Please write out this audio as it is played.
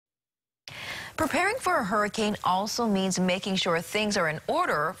Preparing for a hurricane also means making sure things are in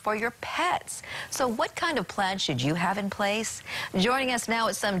order for your pets. So what kind of plan should you have in place? Joining us now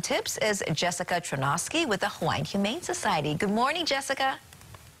with some tips is Jessica Tronosky with the Hawaiian Humane Society. Good morning, Jessica.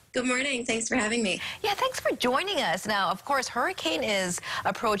 Good morning. Thanks for having me. Yeah, thanks for joining us. Now, of course, hurricane is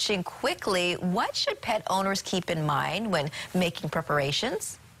approaching quickly. What should pet owners keep in mind when making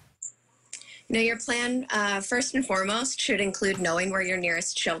preparations? Your plan, first and foremost, should include knowing where your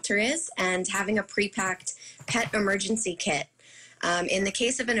nearest shelter is and having a pre-packed pet emergency kit. In the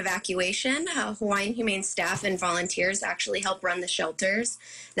case of an evacuation, Hawaiian Humane staff and volunteers actually help run the shelters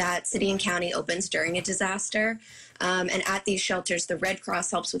that city and county opens during a disaster. And at these shelters, the Red Cross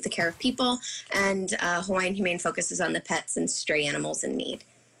helps with the care of people, and Hawaiian Humane focuses on the pets and stray animals in need.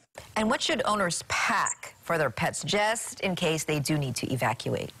 And what should owners pack for their pets just in case they do need to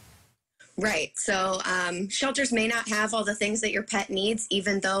evacuate? Right. So shelters may not have all the things that your pet needs,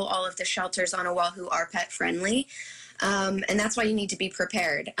 even though all of the shelters on Oahu are pet friendly. And that's why you need to be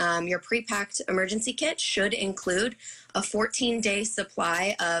prepared. Your pre-packed emergency kit should include a 14-day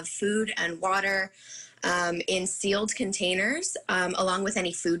supply of food and water in sealed containers, along with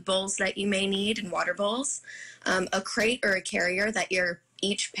any food bowls that you may need and water bowls, a crate or a carrier that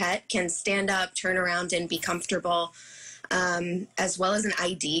each pet can stand up, turn around, and be comfortable, as well as an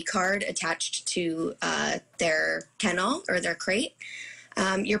ID card attached to their kennel or their crate.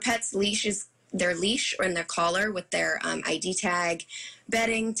 Your pet's their leash and their collar with their ID tag,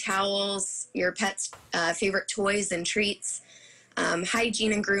 bedding, towels, your pet's favorite toys and treats,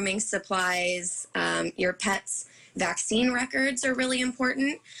 hygiene and grooming supplies, your pet's vaccine records are really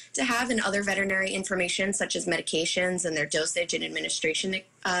important to have, and other veterinary information such as medications and their dosage and administration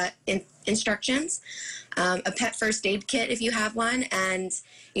instructions. A pet first aid kit if you have one, and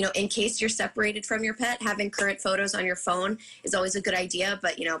in case you're separated from your pet, having current photos on your phone is always a good idea,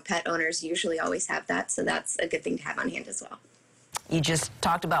 but pet owners usually always have that, so that's a good thing to have on hand as well. You just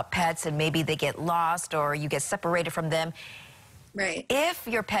talked about pets and maybe they get lost or you get separated from them. Right. If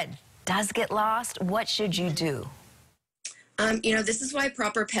your pet does get lost, what should you do? This is why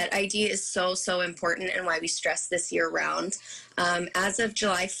proper pet ID is so important and why we stress this year round. As of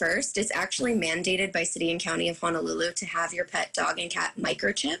July 1st, it's actually mandated by City and County of Honolulu to have your pet dog and cat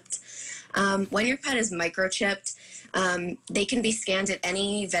microchipped. When your pet is microchipped, they can be scanned at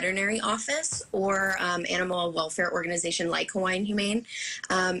any veterinary office or animal welfare organization like Hawaiian Humane.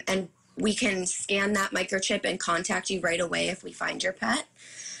 And we can scan that microchip and contact you right away if we find your pet.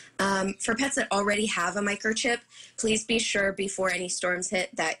 For pets that already have a microchip, please be sure before any storms hit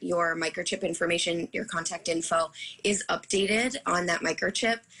that your microchip information, your contact info, is updated on that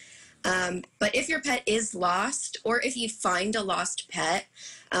microchip. But if your pet is lost, or if you find a lost pet,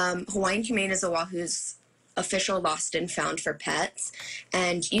 Hawaiian Humane is Oahu's official lost and found for pets,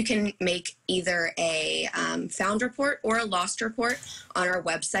 and you can make either a found report or a lost report on our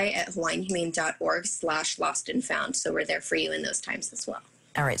website at hawaiianhumane.org/lost and found. So we're there for you in those times as well.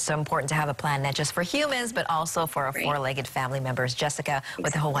 All right, so important to have a plan, not just for humans, but also for our four-legged family members. Jessica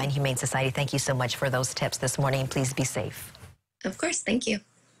with the Hawaiian Humane Society, thank you so much for those tips this morning. Please be safe. Of course, thank you.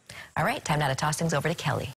 All right, time now to toss things over to Kelly.